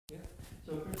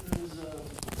So Chris is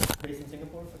based in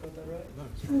Singapore, if I got that right?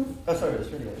 No. Oh, sorry,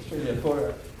 Australia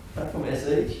for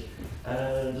Platform.sh.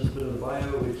 And just a bit of the bio,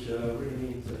 which really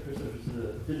means that Chris is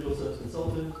a digital service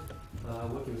consultant,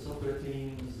 working with software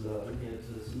teams, looking at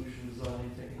solution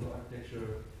design, technical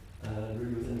architecture, and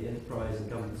really within the enterprise and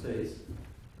government space.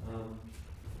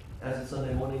 As it's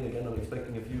Sunday morning, again, I'm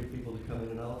expecting a few people to come in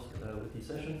and out with these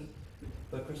sessions.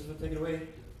 But Christopher, take it away.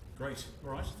 Great.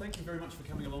 All right. Thank you very much for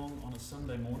coming along on a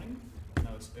Sunday morning. I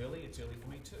know it's early. It's early for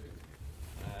me too.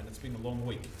 And it's been a long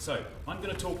week. So I'm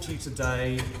going to talk to you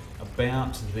today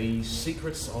about the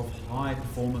secrets of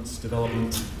high-performance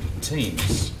development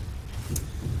teams.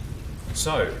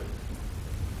 So,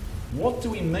 what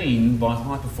do we mean by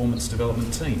high-performance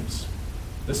development teams?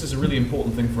 This is a really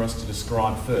important thing for us to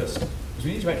describe first, because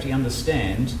we need to actually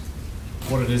understand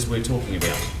what it is we're talking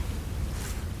about.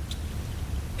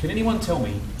 Can anyone tell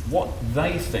me what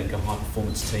they think a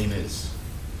high-performance team is?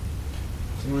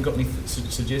 Has anyone got any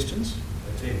suggestions?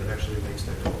 A team that actually makes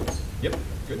their goals. Yep,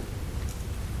 good.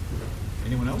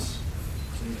 Anyone else?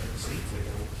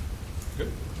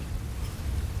 Good.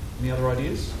 Any other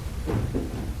ideas?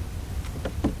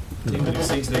 Team that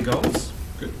exceeds their goals?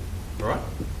 Good. All right.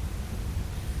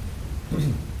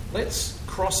 Let's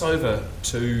cross over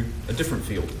to a different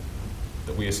field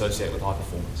that we associate with high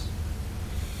performance.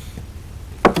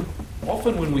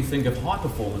 Often when we think of high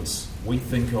performance, we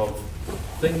think of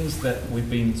things that we've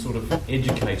been sort of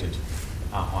educated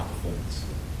are high performance,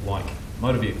 like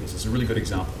motor vehicles is a really good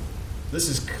example. This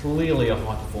is clearly a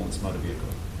high performance motor vehicle.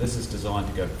 This is designed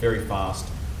to go very fast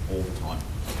all the time.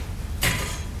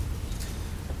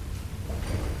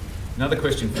 Another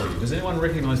question for you. Does anyone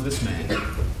recognise this man?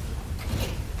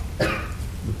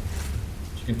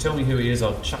 If you can tell me who he is,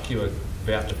 I'll chuck you a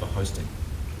voucher for hosting.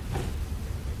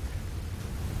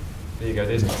 There you go,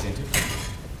 there's an incentive.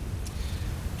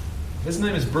 His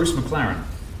name is Bruce McLaren.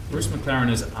 Bruce McLaren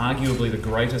is arguably the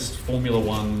greatest Formula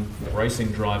One racing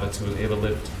driver to have ever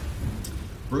lived.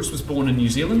 Bruce was born in New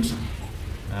Zealand,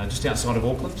 just outside of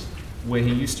Auckland, where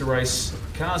he used to race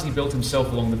cars he built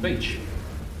himself along the beach.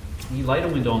 He later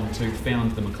went on to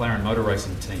found the McLaren motor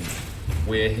racing team,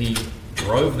 where he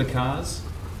drove the cars,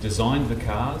 designed the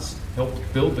cars, helped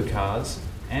build the cars,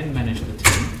 and managed the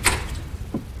team.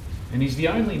 And he's the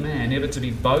only man ever to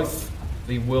be both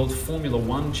the World Formula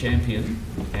One champion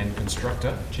and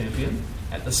constructor champion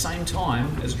at the same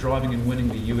time as driving and winning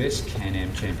the US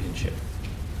Can-Am championship.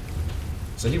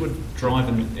 So he would drive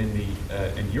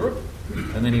in Europe,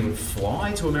 and then he would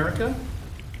fly to America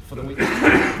for the weekend,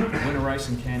 win a race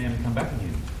in Can-Am and come back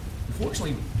again.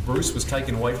 Unfortunately, Bruce was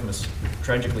taken away from us,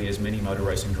 tragically as many motor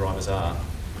racing drivers are,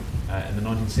 in the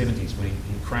 1970s when he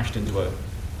crashed into a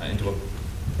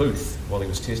booth while he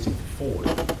was testing for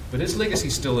Ford. But his legacy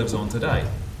still lives on today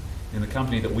in the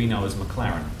company that we know as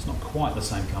McLaren. It's not quite the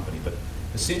same company, but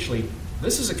essentially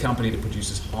this is a company that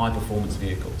produces high-performance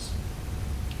vehicles.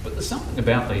 But there's something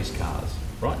about these cars,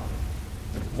 right?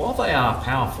 While they are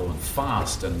powerful and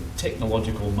fast and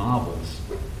technological marvels,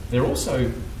 they're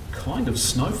also kind of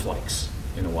snowflakes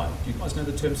in a way. Do you guys know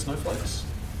the term snowflakes?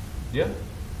 Yeah?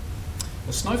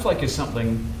 A snowflake is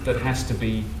something that has to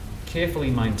be carefully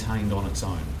maintained on its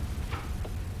own.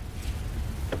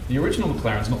 The original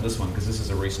McLarens, not this one because this is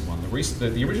a recent one,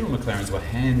 the original McLarens were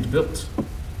hand-built.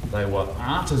 They were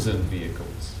artisan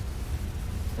vehicles.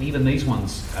 Even these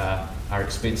ones are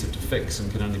expensive to fix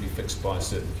and can only be fixed by a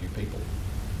certain few people.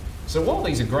 So while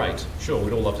these are great, sure,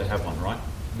 we'd all love to have one, right?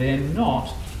 They're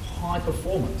not high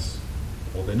performance,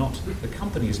 or they're not, the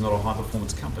company is not a high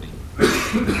performance company.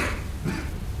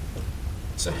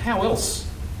 So how else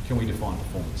can we define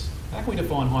performance? How can we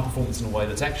define high performance in a way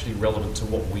that's actually relevant to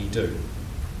what we do?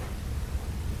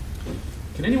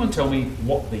 Can anyone tell me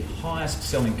what the highest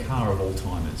selling car of all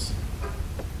time is?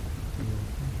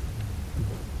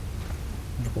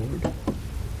 Ford.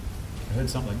 I heard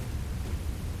something.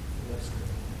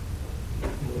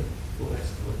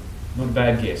 Not a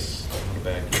bad guess. Not a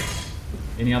bad guess.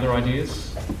 Any other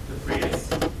ideas? The Prius.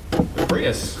 The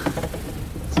Prius.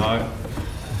 No.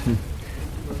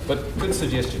 But good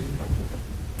suggestion.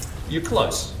 You're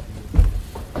close.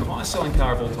 The highest selling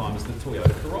car of all time is the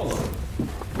Toyota Corolla.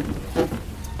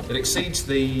 It exceeds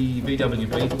the VW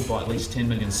Beetle by at least 10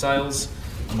 million sales,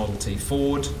 the Model T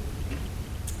Ford.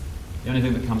 The only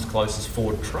thing that comes close is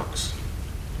Ford trucks,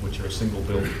 which are a single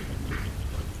build.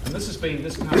 And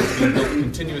this car has been built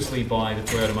continuously by the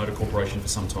Toyota Motor Corporation for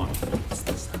some time.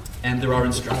 And there are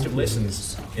instructive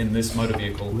lessons in this motor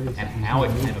vehicle and how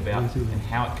it came about and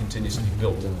how it continues to be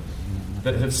built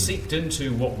that have seeped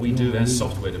into what we do as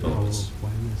software developers.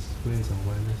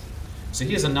 So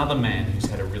here's another man who's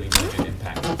had a really major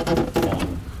impact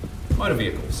on motor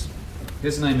vehicles.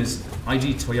 His name is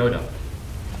IG Toyota.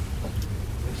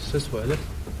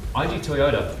 IG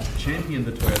Toyota championed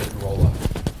the Toyota Corolla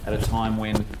at a time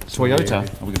when Toyota.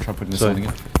 Are we going to try putting this on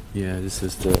again? Yeah, this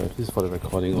is for the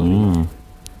recording only.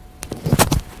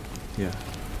 Yeah.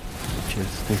 Cheers.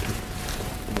 Thank you.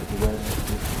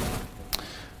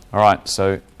 All right.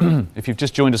 So, if you've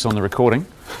just joined us on the recording,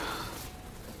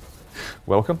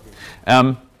 welcome.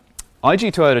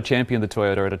 IG Toyota championed the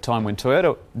Toyota at a time when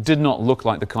Toyota did not look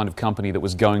like the kind of company that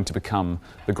was going to become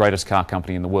the greatest car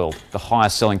company in the world, the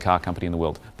highest selling car company in the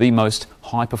world, the most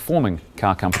high performing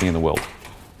car company in the world.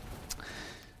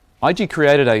 IG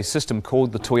created a system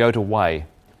called the Toyota Way,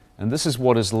 and this is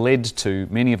what has led to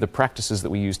many of the practices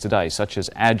that we use today, such as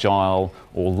agile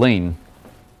or lean.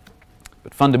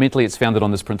 But fundamentally it's founded on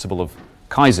this principle of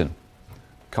Kaizen.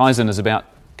 Kaizen is about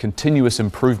continuous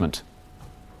improvement.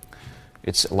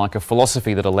 It's like a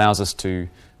philosophy that allows us to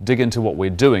dig into what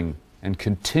we're doing and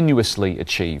continuously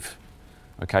achieve.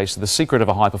 Okay, so the secret of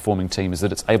a high-performing team is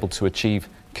that it's able to achieve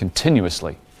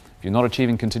continuously. If you're not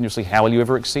achieving continuously, how will you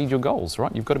ever exceed your goals,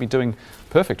 right? You've got to be doing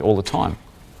perfect all the time.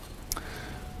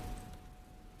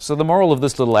 So the moral of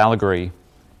this little allegory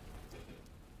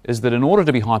is that in order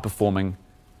to be high-performing,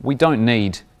 we don't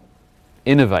need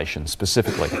innovation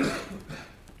specifically.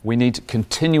 We need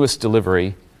continuous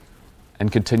delivery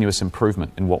and continuous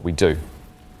improvement in what we do.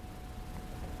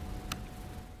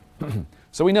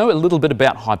 So we know a little bit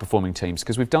about high-performing teams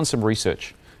because we've done some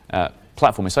research.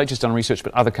 Platform.sh has done research,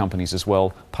 but other companies as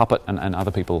well, Puppet and other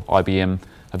people, IBM,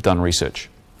 have done research.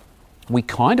 We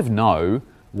kind of know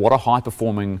what a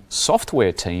high-performing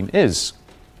software team is.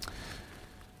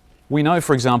 We know,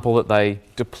 for example, that they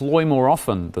deploy more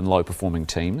often than low-performing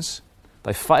teams,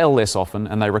 they fail less often,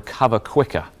 and they recover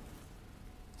quicker.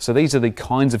 So these are the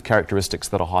kinds of characteristics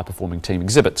that a high-performing team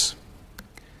exhibits.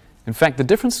 In fact, the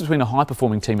difference between a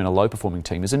high-performing team and a low-performing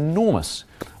team is enormous.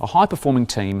 A high-performing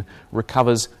team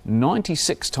recovers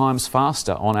 96 times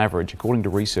faster on average, according to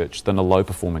research, than a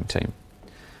low-performing team.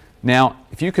 Now,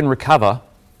 if you can recover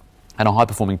at a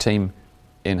high-performing team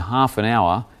in half an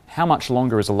hour, how much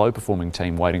longer is a low-performing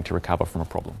team waiting to recover from a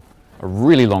problem? A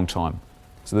really long time.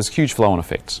 So there's huge flow-on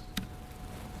effects.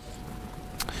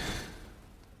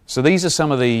 So these are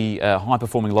some of the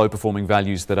high-performing, low-performing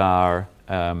values that are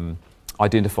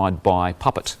identified by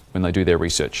Puppet when they do their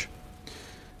research.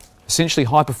 Essentially,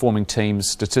 high-performing teams,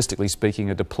 statistically speaking,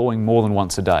 are deploying more than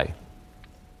once a day.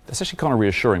 That's actually kind of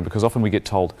reassuring because often we get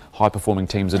told high-performing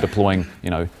teams are deploying,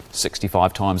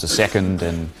 65 times a second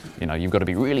and, you've got to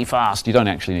be really fast. You don't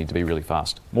actually need to be really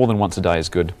fast. More than once a day is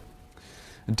good.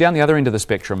 And down the other end of the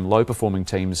spectrum, low-performing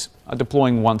teams are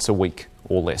deploying once a week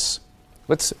or less.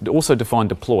 Let's also define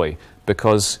deploy,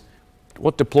 because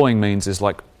what deploying means is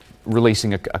like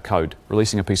releasing a code,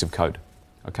 releasing a piece of code.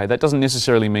 Okay, that doesn't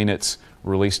necessarily mean it's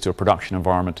released to a production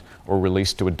environment or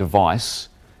released to a device.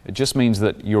 It just means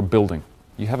that you're building.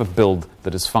 You have a build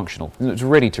that is functional and it's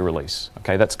ready to release.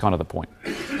 Okay, that's kind of the point.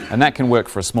 And that can work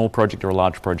for a small project or a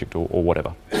large project or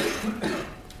whatever.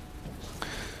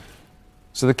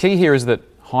 So the key here is that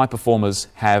high performers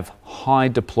have high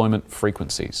deployment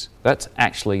frequencies. That's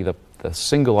actually the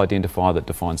single identifier that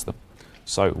defines them.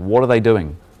 So what are they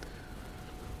doing?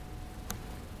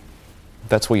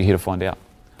 That's what you're here to find out.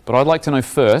 But I'd like to know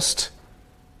first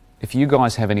if you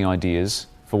guys have any ideas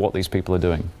for what these people are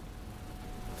doing.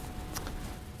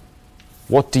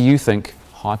 What do you think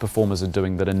high performers are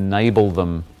doing that enable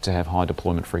them to have high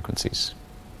deployment frequencies?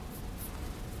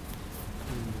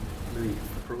 Maybe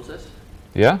process?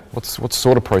 Yeah? What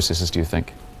sort of processes do you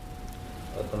think?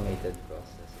 Automated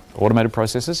processes. Automated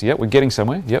processes? Yeah, we're getting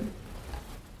somewhere. Yep.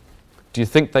 Do you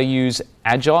think they use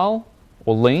agile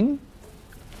or lean?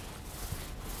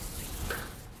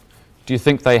 Do you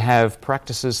think they have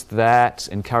practices that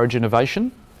encourage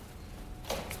innovation?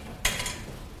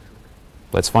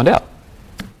 Let's find out.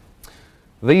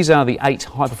 These are the 8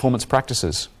 high-performance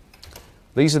practices.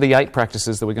 These are the 8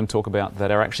 practices that we're going to talk about that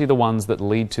are actually the ones that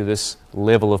lead to this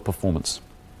level of performance.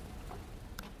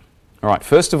 All right,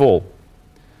 first of all,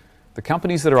 the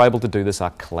companies that are able to do this are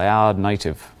cloud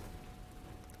native.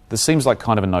 This seems like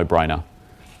kind of a no-brainer.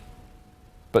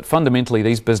 But fundamentally,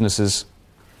 these businesses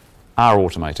are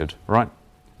automated, right?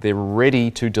 They're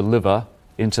ready to deliver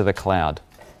into the cloud.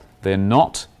 They're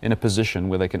not in a position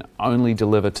where they can only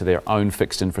deliver to their own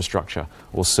fixed infrastructure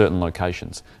or certain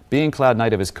locations. Being cloud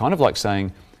native is kind of like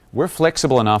saying we're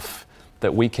flexible enough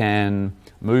that we can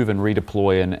move and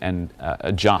redeploy and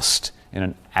adjust in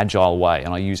an agile way.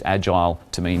 And I use agile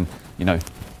to mean,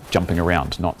 jumping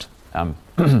around, not I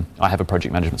have a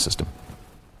project management system.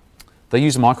 They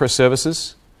use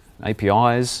microservices,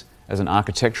 APIs as an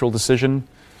architectural decision.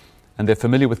 and they're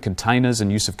familiar with containers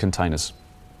and use of containers.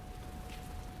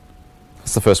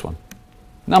 That's the first one.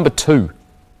 Number 2,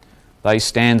 they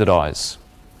standardize.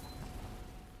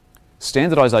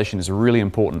 Standardization is really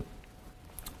important.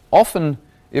 Often,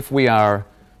 if we are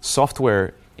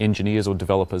software engineers or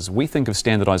developers, we think of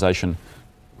standardization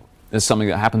as something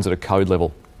that happens at a code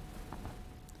level.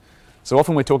 So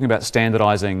often we're talking about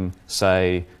standardizing,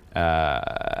 say,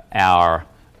 our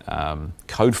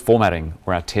code formatting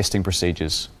or our testing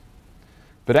procedures.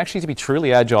 But actually, to be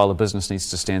truly agile, a business needs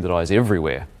to standardize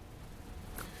everywhere.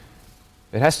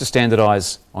 It has to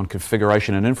standardize on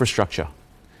configuration and infrastructure.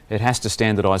 It has to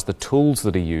standardize the tools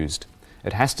that are used.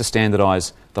 It has to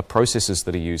standardize the processes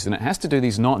that are used. And it has to do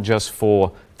these not just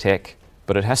for tech,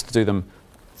 but it has to do them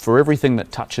for everything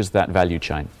that touches that value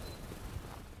chain.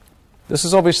 This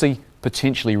is obviously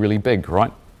potentially really big,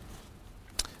 right?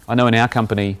 I know in our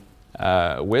company,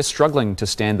 we're struggling to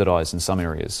standardize in some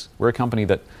areas. We're a company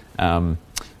that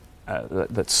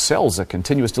that sells a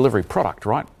continuous delivery product,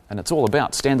 right? And it's all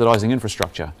about standardizing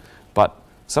infrastructure. But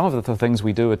some of the things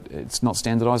we do, it's not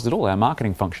standardized at all. Our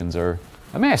marketing functions are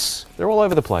a mess. They're all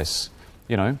over the place,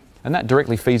 you know, and that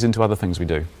directly feeds into other things we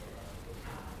do.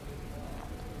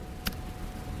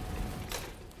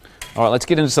 All right, let's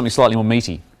get into something slightly more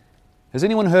meaty. Has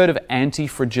anyone heard of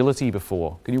anti-fragility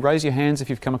before? Can you raise your hands if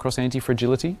you've come across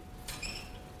anti-fragility?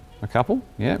 A couple?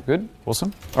 Yeah, good,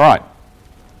 awesome. All right.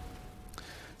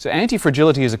 So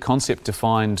anti-fragility is a concept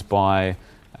defined by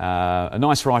a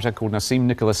nice writer called Nassim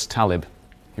Nicholas Taleb.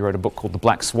 He wrote a book called The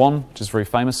Black Swan, which is very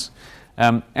famous.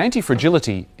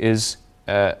 Anti-fragility is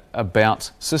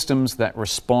about systems that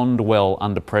respond well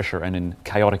under pressure and in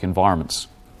chaotic environments.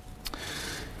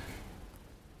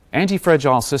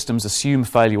 Anti-fragile systems assume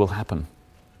failure will happen.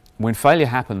 When failure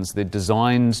happens, they're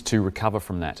designed to recover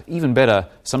from that. Even better,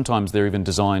 sometimes they're even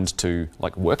designed to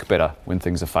work better when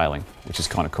things are failing, which is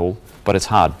kind of cool, but it's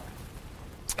hard.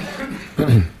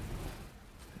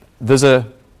 There's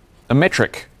a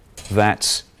metric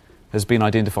that has been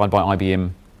identified by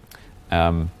IBM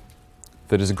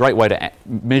that is a great way to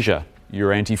measure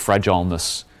your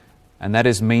anti-fragileness, and that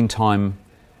is mean time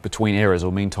between errors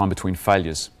or mean time between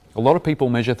failures. A lot of people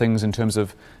measure things in terms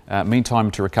of mean time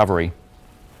to recovery.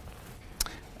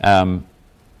 Sorry,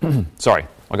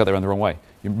 I got that around the wrong way.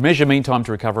 You measure mean time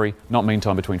to recovery, not mean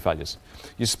time between failures.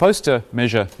 You're supposed to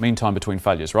measure mean time between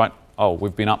failures, right? Oh,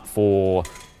 we've been up for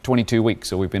 22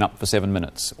 weeks, or we've been up for 7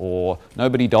 minutes, or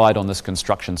nobody died on this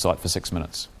construction site for 6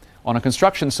 minutes. On a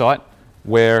construction site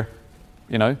where,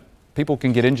 you know, people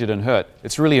can get injured and hurt,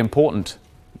 it's really important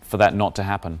for that not to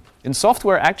happen. In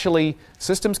software, actually,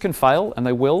 systems can fail, and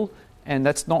they will, and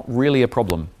that's not really a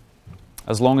problem,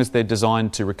 as long as they're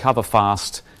designed to recover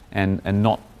fast and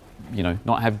not, you know,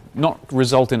 not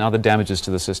result in other damages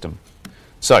to the system.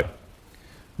 So,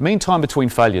 mean time between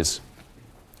failures.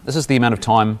 This is the amount of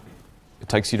time it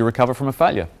takes you to recover from a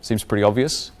failure. Seems pretty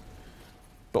obvious.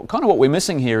 But kind of what we're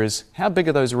missing here is, how big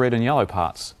are those red and yellow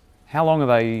parts? How long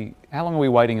are we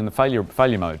waiting in the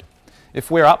failure mode? If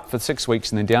we're up for 6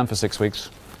 weeks and then down for 6 weeks,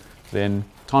 then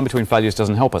time between failures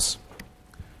doesn't help us.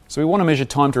 So we want to measure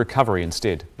time to recovery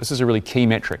instead. This is a really key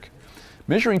metric.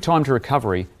 Measuring time to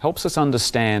recovery helps us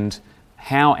understand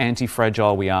how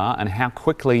anti-fragile we are and how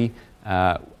quickly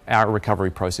our recovery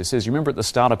process is. You remember at the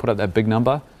start I put up that big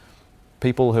number?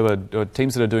 People who are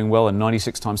teams that are doing well are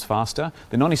 96 times faster.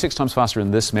 They're 96 times faster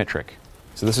in this metric.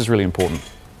 So this is really important.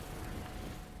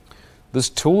 There's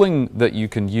tooling that you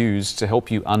can use to help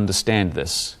you understand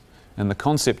this. And the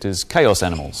concept is chaos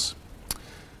animals.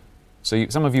 So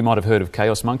some of you might have heard of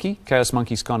Chaos Monkey. Chaos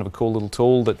Monkey is kind of a cool little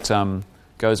tool that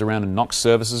goes around and knocks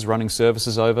services, running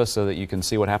services over so that you can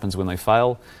see what happens when they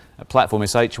fail. At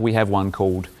Platform.sh, we have one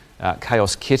called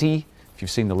Chaos Kitty. If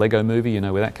you've seen the Lego movie, you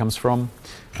know where that comes from.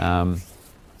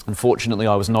 Unfortunately,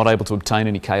 I was not able to obtain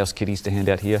any Chaos Kitties to hand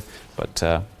out here,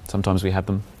 but sometimes we have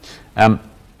them.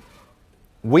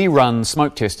 We run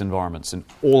smoke test environments in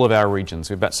all of our regions.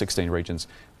 We have about 16 regions.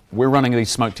 We're running these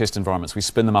smoke test environments. We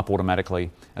spin them up automatically,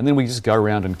 and then we just go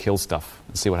around and kill stuff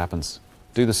and see what happens.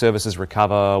 Do the services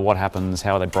recover? What happens?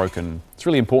 How are they broken? It's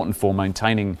really important for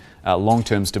maintaining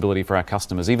long-term stability for our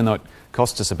customers, even though it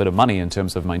costs us a bit of money in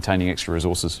terms of maintaining extra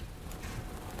resources.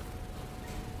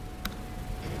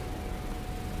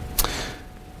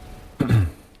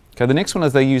 Okay, the next one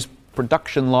is they use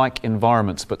production-like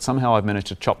environments, but somehow I've managed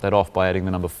to chop that off by adding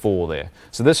the number 4 there.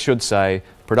 So this should say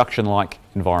production-like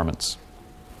environments.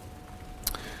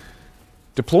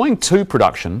 Deploying to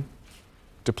production,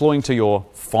 deploying to your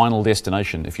final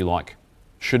destination, if you like,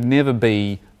 should never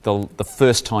be the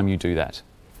first time you do that,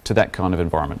 to that kind of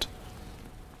environment.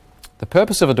 The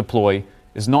purpose of a deploy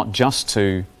is not just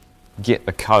to get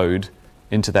the code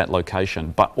into that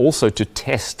location, but also to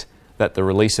test that the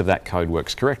release of that code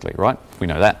works correctly, right? We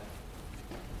know that.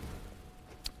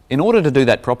 In order to do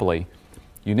that properly,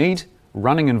 you need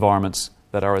running environments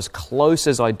that are as close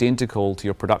as identical to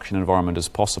your production environment as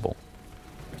possible.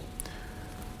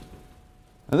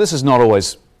 Now, this is not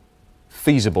always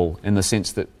feasible in the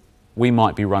sense that we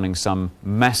might be running some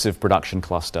massive production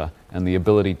cluster, and the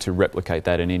ability to replicate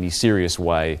that in any serious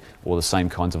way or the same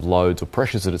kinds of loads or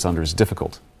pressures that it's under is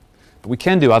difficult. But we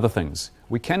can do other things.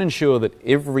 We can ensure that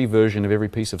every version of every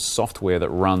piece of software that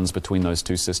runs between those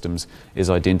two systems is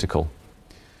identical.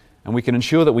 And we can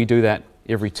ensure that we do that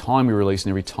every time we release and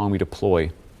every time we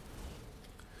deploy.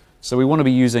 So we want to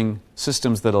be using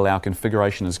systems that allow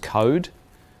configuration as code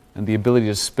and the ability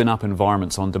to spin up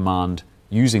environments on demand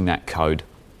using that code.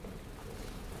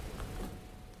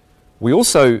 We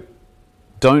also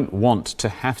don't want to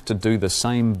have to do the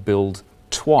same build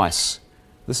twice.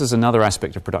 This is another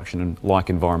aspect of production-like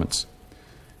environments.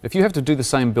 If you have to do the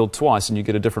same build twice and you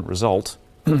get a different result,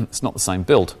 it's not the same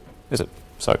build, is it?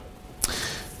 So,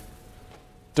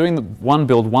 doing the one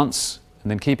build once and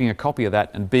then keeping a copy of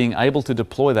that and being able to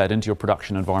deploy that into your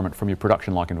production environment from your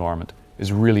production-like environment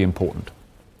is really important.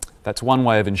 That's one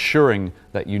way of ensuring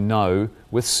that you know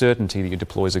with certainty that your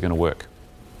deploys are going to work.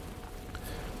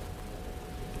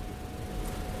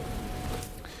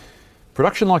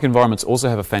 Production-like environments also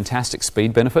have a fantastic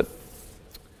speed benefit.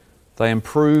 They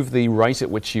improve the rate at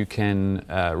which you can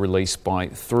release by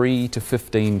 3 to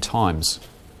 15 times.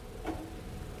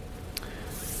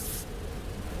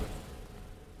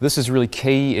 This is really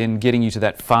key in getting you to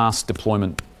that fast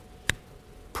deployment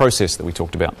process that we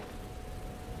talked about.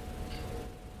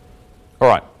 All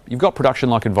right, you've got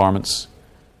production-like environments.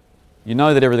 You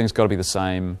know that everything's got to be the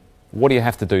same. What do you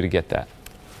have to do to get that?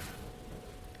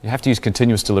 You have to use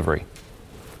continuous delivery.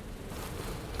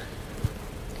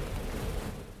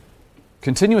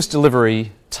 Continuous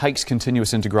delivery takes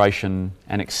continuous integration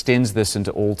and extends this into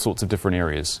all sorts of different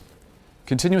areas.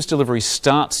 Continuous delivery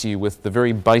starts you with the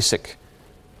very basic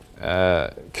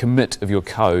commit of your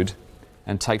code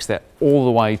and takes that all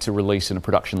the way to release in a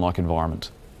production-like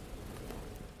environment.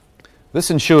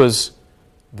 This ensures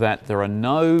that there are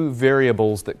no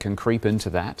variables that can creep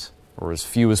into that, or as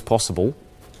few as possible,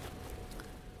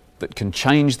 that can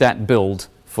change that build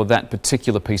for that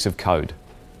particular piece of code.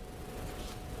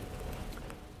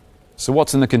 So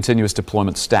what's in the continuous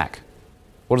deployment stack?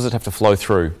 What does it have to flow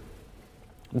through?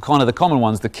 Well, kind of the common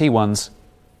ones, the key ones,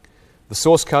 the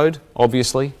source code,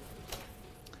 obviously,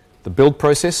 the build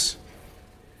process,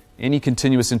 any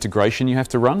continuous integration you have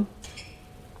to run,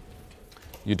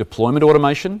 your deployment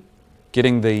automation,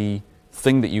 getting the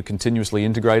thing that you continuously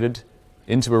integrated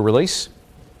into a release,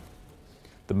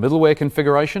 the middleware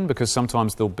configuration, because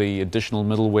sometimes there'll be additional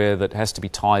middleware that has to be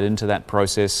tied into that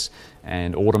process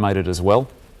and automated as well.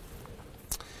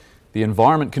 The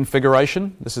environment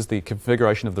configuration, this is the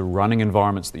configuration of the running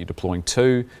environments that you're deploying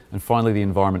to, and finally the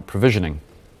environment provisioning.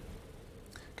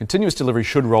 Continuous delivery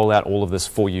should roll out all of this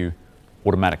for you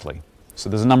automatically. So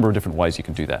there's a number of different ways you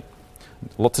can do that.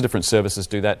 Lots of different services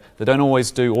do that. They don't always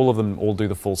do, all of them all do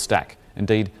the full stack.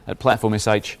 Indeed, at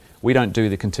Platform.sh, we don't do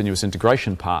the continuous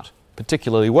integration part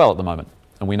particularly well at the moment,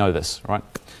 and we know this, right?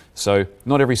 So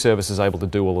not every service is able to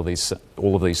do all of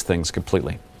these things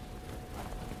completely.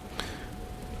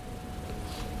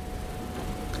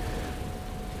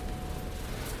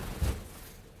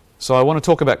 So I want to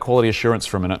talk about quality assurance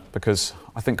for a minute, because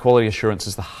I think quality assurance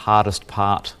is the hardest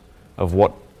part of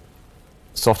what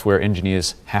software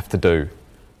engineers have to do,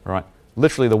 right?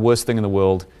 Literally the worst thing in the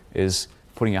world is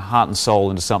putting your heart and soul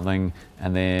into something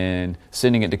and then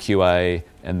sending it to QA,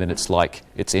 and then it's like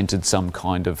it's entered some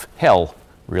kind of hell,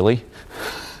 really,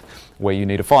 where you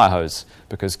need a fire hose,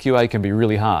 because QA can be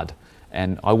really hard.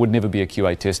 And I would never be a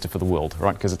QA tester for the world,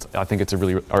 right? Because I think it's a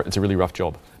really rough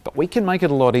job. But we can make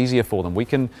it a lot easier for them. We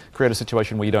can create a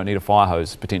situation where you don't need a fire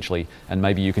hose, potentially, and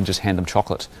maybe you can just hand them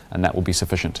chocolate, and that will be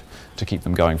sufficient to keep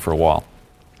them going for a while.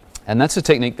 And that's a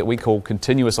technique that we call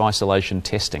continuous isolation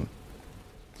testing.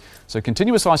 So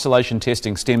continuous isolation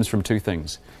testing stems from two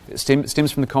things. It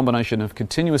stems from the combination of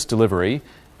continuous delivery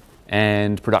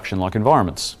and production-like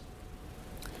environments.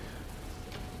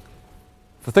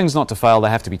 For things not to fail, they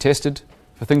have to be tested.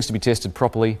 For things to be tested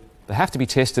properly, they have to be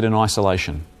tested in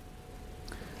isolation.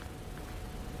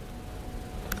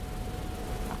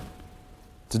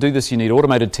 To do this, you need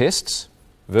automated tests,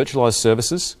 virtualized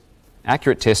services,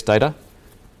 accurate test data,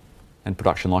 and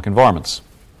production-like environments.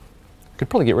 Could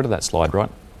probably get rid of that slide, right?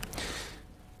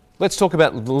 Let's talk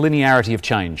about the linearity of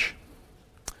change.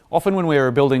 Often when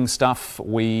we're building stuff,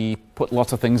 we put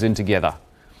lots of things in together.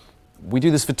 we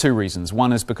do this for two reasons.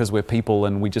 One is because we're people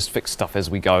and we just fix stuff as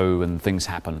we go and things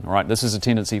happen, right? This is a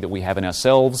tendency that we have in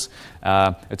ourselves.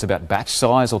 It's about batch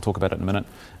size. I'll talk about it in a minute.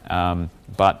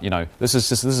 But you know, this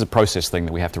is a process thing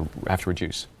that we have to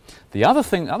reduce. The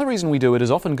other reason we do it is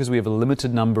often because we have a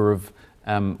limited number of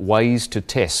ways to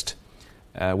test.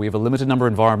 We have a limited number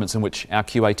of environments in which our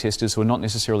QA testers who are not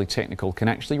necessarily technical can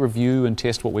actually review and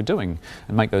test what we're doing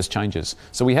and make those changes.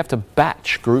 So we have to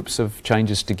batch groups of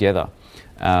changes together,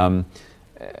 and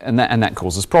that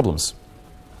causes problems.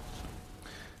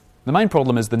 The main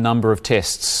problem is the number of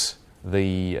tests,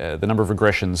 the number of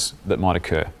regressions that might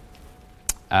occur,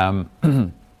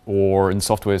 or in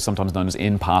software sometimes known as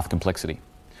n-path complexity.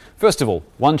 First of all,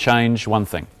 one change, one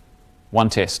thing. One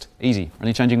test, easy,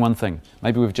 only changing one thing.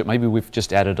 Maybe we've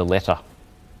just added a letter,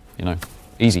 you know,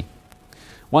 easy.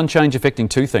 One change affecting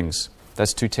two things,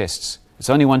 that's two tests. It's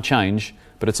only one change,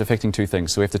 but it's affecting two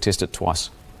things, so we have to test it twice.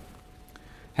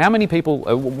 How many people,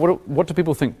 what do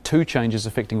people think two changes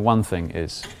affecting one thing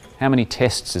is? How many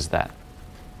tests is that?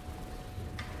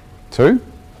 2?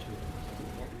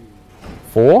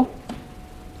 4?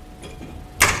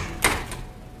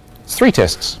 It's 3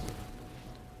 tests.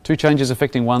 Two changes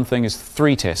affecting one thing is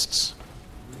 3 tests.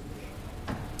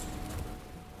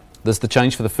 There's the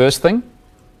change for the first thing.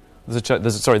 There's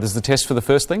the test for the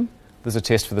first thing. There's a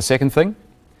test for the second thing.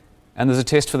 And there's a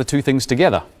test for the two things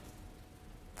together.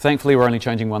 Thankfully, we're only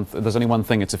changing one. There's only one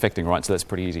thing it's affecting, right? So that's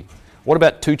pretty easy. What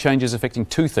about two changes affecting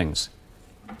two things?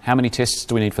 How many tests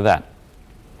do we need for that?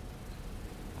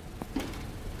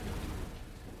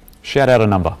 Shout out a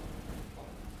number.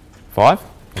 5?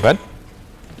 Not bad.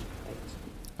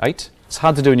 8? It's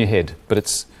hard to do in your head,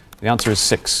 but the answer is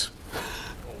 6.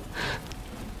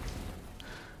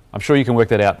 I'm sure you can work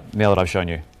that out now that I've shown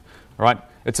you. All right?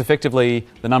 It's effectively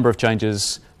the number of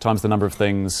changes times the number of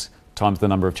things times the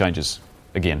number of changes,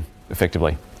 again,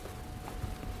 effectively.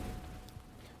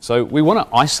 So we want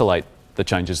to isolate the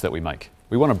changes that we make.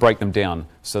 We want to break them down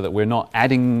so that we're not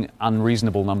adding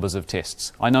unreasonable numbers of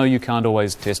tests. I know you can't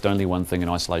always test only one thing in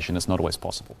isolation. It's not always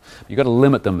possible. You've got to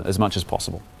limit them as much as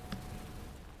possible.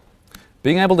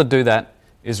 Being able to do that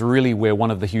is really where one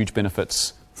of the huge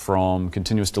benefits from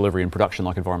continuous delivery in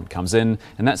production-like environment comes in,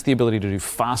 and that's the ability to do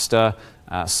faster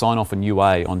sign-off and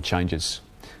UA on changes.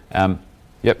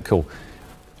 Yep, cool.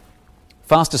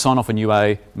 Faster sign-off and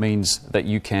UA means that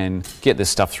you can get this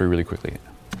stuff through really quickly.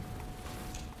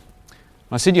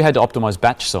 I said you had to optimize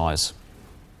batch size.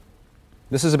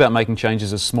 This is about making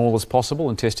changes as small as possible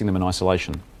and testing them in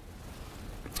isolation.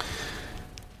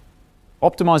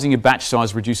 Optimizing your batch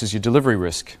size reduces your delivery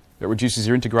risk, it reduces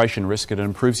your integration risk, and it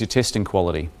improves your testing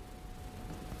quality.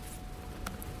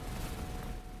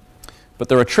 But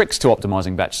there are tricks to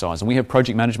optimizing batch size, and we have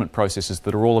project management processes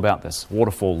that are all about this.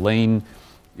 Waterfall, lean,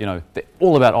 you know, they're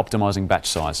all about optimizing batch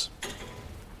size.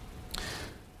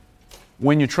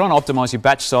 When you're trying to optimize your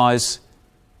batch size,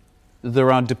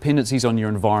 there are dependencies on your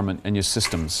environment and your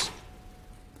systems.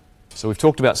 So we've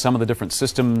talked about some of the different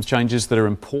system changes that are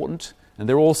important, and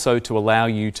they're also to allow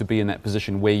you to be in that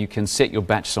position where you can set your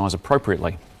batch size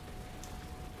appropriately.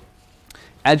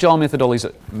 Agile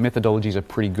methodologies are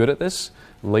pretty good at this,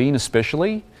 lean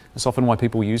especially. That's often why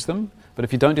people use them. But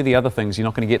if you don't do the other things, you're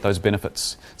not going to get those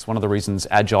benefits. It's one of the reasons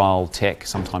agile tech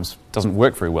sometimes doesn't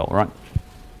work very well, right?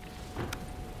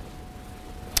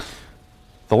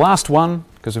 The last one,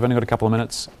 because we've only got a couple of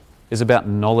minutes, is about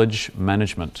knowledge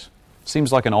management.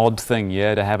 Seems like an odd thing,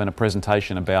 yeah, to have in a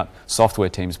presentation about software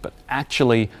teams, but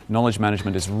actually knowledge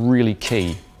management is really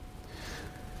key.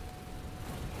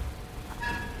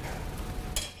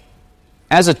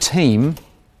 As a team,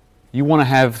 you want to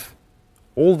have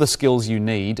all the skills you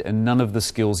need and none of the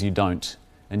skills you don't.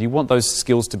 And you want those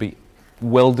skills to be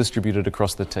well distributed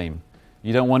across the team.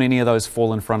 You don't want any of those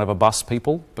fall in front of a bus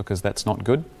people, because that's not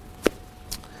good.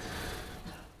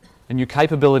 And your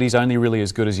capability is only really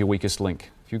as good as your weakest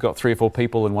link. If you've got 3 or 4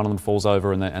 people and one of them falls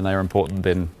over and they're important,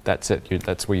 then that's it.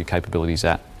 That's where your capability is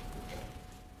at.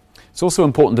 It's also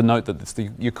important to note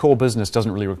that your core business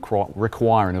doesn't really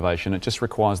require innovation. It just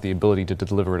requires the ability to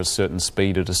deliver at a certain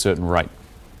speed at a certain rate.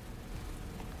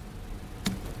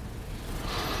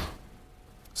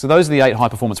 So those are the 8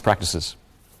 high-performance practices.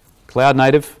 Cloud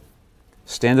native,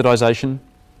 standardization,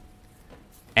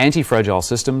 anti-fragile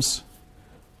systems,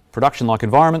 production-like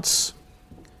environments,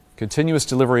 continuous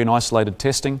delivery and isolated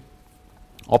testing,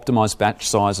 optimized batch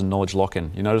size and knowledge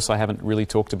lock-in. You notice I haven't really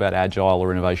talked about agile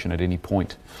or innovation at any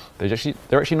point. They're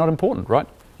actually not important, right?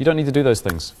 You don't need to do those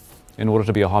things in order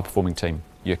to be a high-performing team.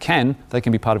 You can, they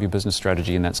can be part of your business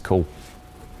strategy, and that's cool.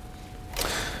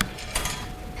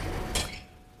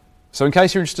 So in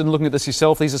case you're interested in looking at this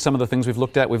yourself, these are some of the things we've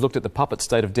looked at. We've looked at the Puppet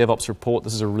State of DevOps report.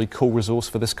 This is a really cool resource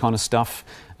for this kind of stuff.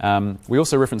 We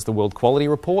also reference the World Quality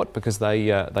Report because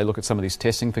they look at some of these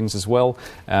testing things as well.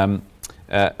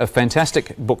 A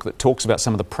fantastic book that talks about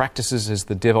some of the practices is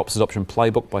the DevOps Adoption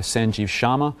Playbook by Sanjeev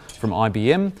Sharma from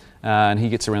IBM. And he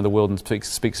gets around the world and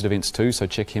speaks at events too, so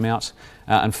check him out.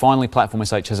 And finally,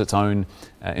 Platform.sh has its own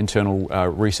internal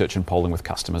research and polling with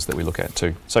customers that we look at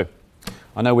too. So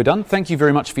I know we're done. Thank you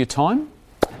very much for your time.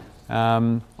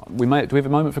 Do we have a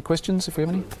moment for questions if we have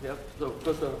any? Yep, so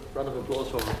first a round of applause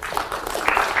for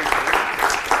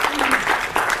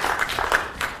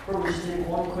probably just take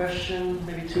one question,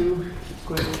 maybe two,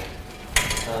 quick.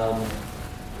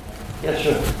 Yeah,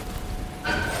 sure.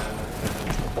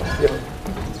 Yep.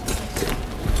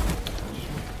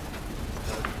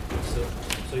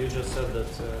 So you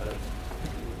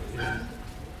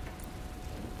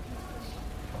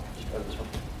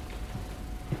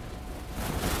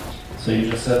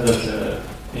just said that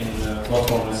in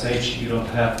Platform.sh you don't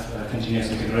have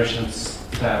continuous integrations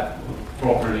tab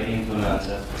properly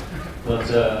implemented.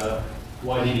 But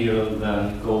why did you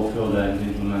then go further and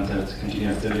implemented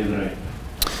continuous delivery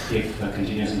if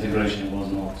continuous integration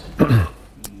was not?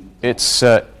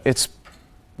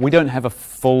 We don't have a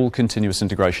full continuous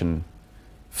integration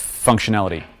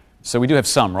functionality. So we do have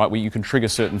some, right, where you can trigger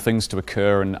certain things to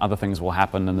occur and other things will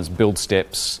happen and there's build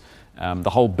steps.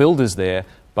 The whole build is there,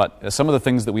 but some of the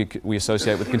things that we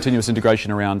associate with continuous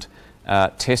integration around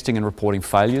testing and reporting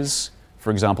failures, for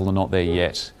example, are not there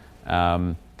yet.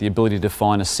 The ability to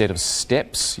define a set of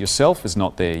steps yourself is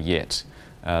not there yet.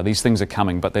 These things are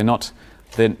coming, but they're not.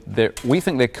 We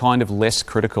think they're kind of less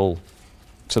critical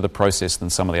to the process than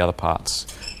some of the other parts.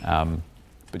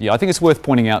 But yeah, I think it's worth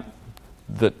pointing out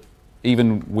that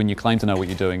even when you claim to know what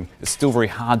you're doing, it's still very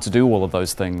hard to do all of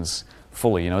those things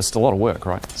fully. You know, it's still a lot of work,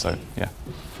 right? So yeah.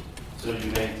 So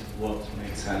you made what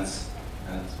makes sense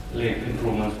and leave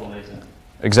improvement for later.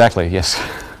 Exactly. Yes.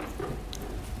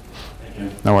 Thank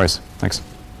you. No worries. Thanks.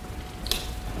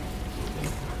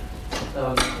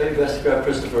 Maybe best to grab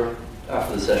Christopher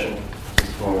after the session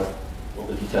for what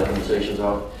the detailed conversations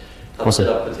are. How to set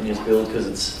up continuous build because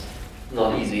it's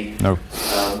not easy. No.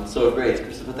 So great,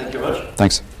 Christopher. Thank you very much.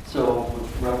 Thanks.